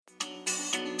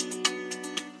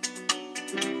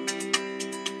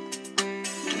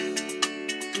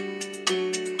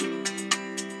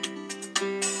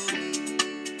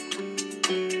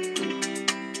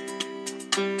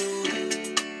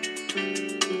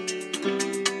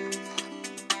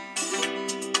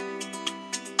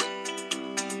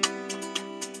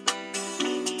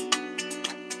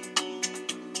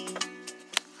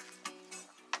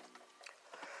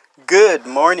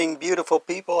morning, beautiful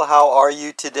people. How are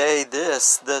you today? The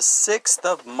 6th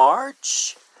of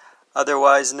March,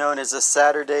 otherwise known as a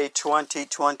Saturday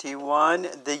 2021,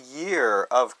 the year,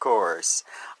 of course.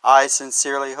 I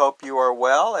sincerely hope you are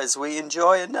well as we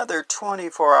enjoy another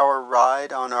 24-hour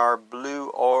ride on our blue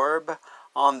orb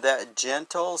on that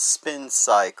gentle spin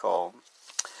cycle.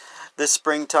 The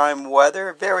springtime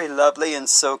weather, very lovely in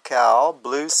SoCal,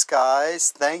 blue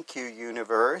skies, thank you,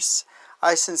 universe.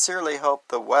 I sincerely hope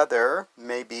the weather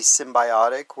may be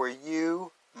symbiotic where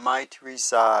you might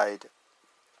reside.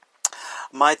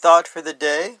 My thought for the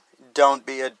day, don't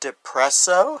be a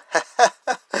depresso,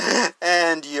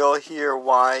 and you'll hear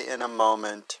why in a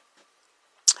moment.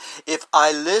 If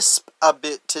I lisp a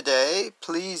bit today,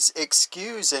 please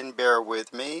excuse and bear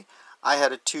with me. I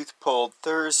had a tooth pulled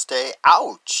Thursday,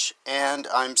 ouch, and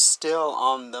I'm still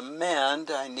on the mend.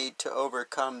 I need to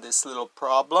overcome this little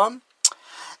problem.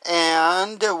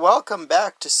 And welcome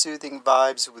back to Soothing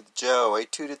Vibes with Joe, a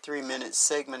 2 to 3 minute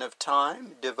segment of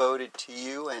time devoted to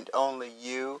you and only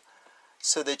you,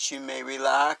 so that you may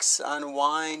relax,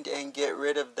 unwind, and get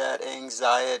rid of that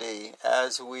anxiety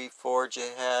as we forge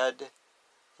ahead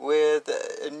with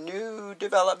new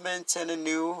developments and a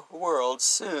new world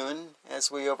soon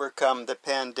as we overcome the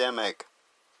pandemic.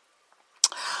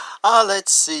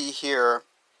 Let's see here.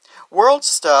 World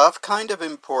stuff, kind of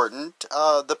important.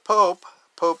 The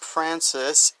Pope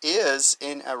Francis, is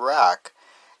in Iraq.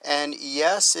 And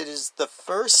yes, it is the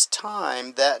first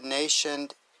time that nation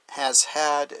has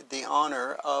had the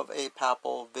honor of a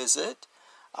papal visit.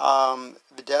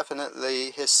 Definitely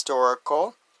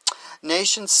historical.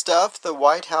 Nation stuff, the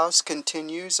White House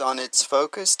continues on its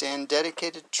focused and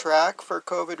dedicated track for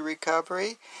COVID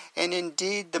recovery. And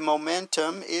indeed, the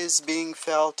momentum is being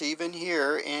felt even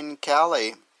here in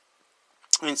Cali.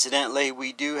 Incidentally,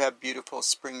 we do have beautiful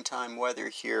springtime weather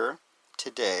here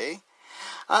today.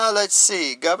 Let's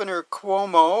see. Governor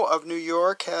Cuomo of New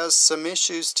York has some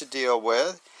issues to deal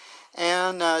with.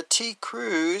 And T.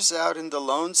 Cruz out in the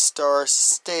Lone Star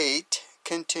State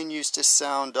continues to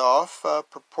sound off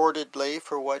purportedly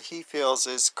for what he feels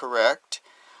is correct.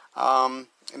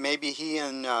 Maybe he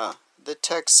and the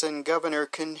Texan governor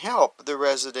can help the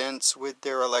residents with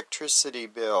their electricity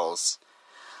bills.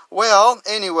 Well,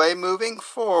 anyway, moving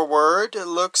forward, it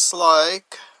looks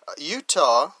like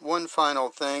Utah, one final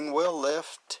thing, will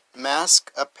lift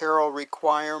mask apparel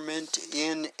requirement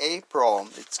in April.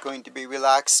 It's going to be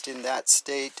relaxed in that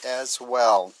state as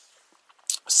well.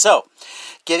 So,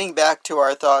 getting back to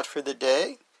our thought for the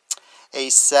day, a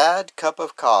sad cup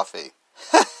of coffee.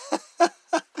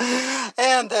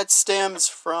 And that stems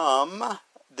from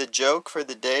the joke for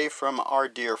the day from our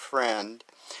dear friend.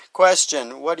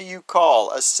 Question, what do you call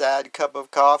a sad cup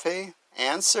of coffee?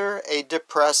 Answer, a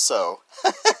depresso.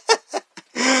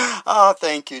 Oh,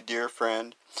 thank you, dear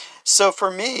friend. So for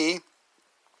me,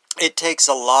 it takes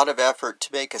a lot of effort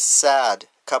to make a sad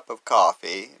cup of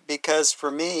coffee, because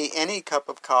for me, any cup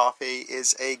of coffee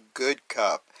is a good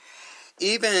cup.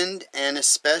 Even and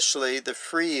especially the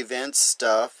free event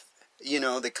stuff,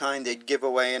 the kind they'd give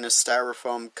away in a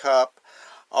styrofoam cup.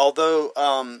 Although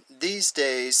these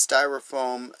days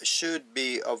styrofoam should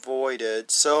be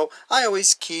avoided, so I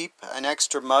always keep an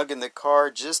extra mug in the car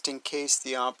just in case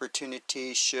the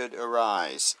opportunity should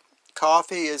arise.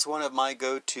 Coffee is one of my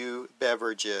go-to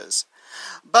beverages.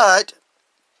 But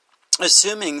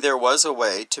assuming there was a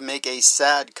way to make a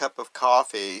sad cup of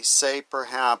coffee, say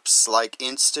perhaps like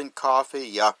instant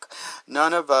coffee, yuck,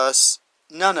 none of us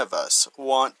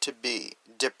want to be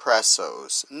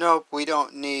depressos. Nope, we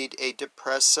don't need a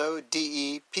depresso,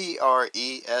 D-E-P-R-E-S-S-O.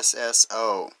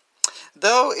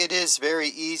 Though it is very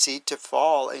easy to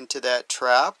fall into that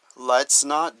trap, let's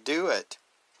not do it.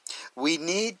 We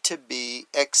need to be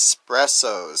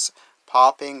espressos,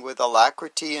 popping with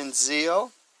alacrity and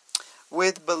zeal,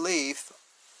 with belief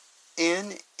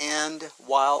in and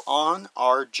while on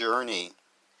our journey.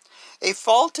 A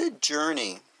faulted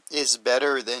journey is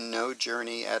better than no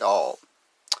journey at all.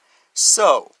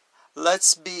 So,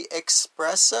 let's be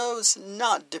espressos,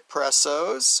 not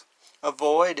depressos.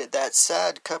 Avoid that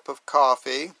sad cup of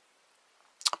coffee.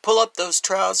 Pull up those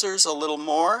trousers a little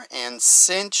more and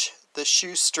cinch the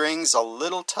shoestrings a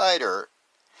little tighter.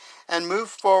 And move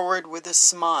forward with a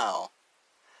smile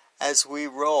as we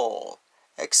roll,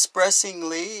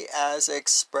 expressingly as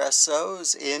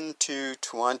espressos into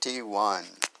 21.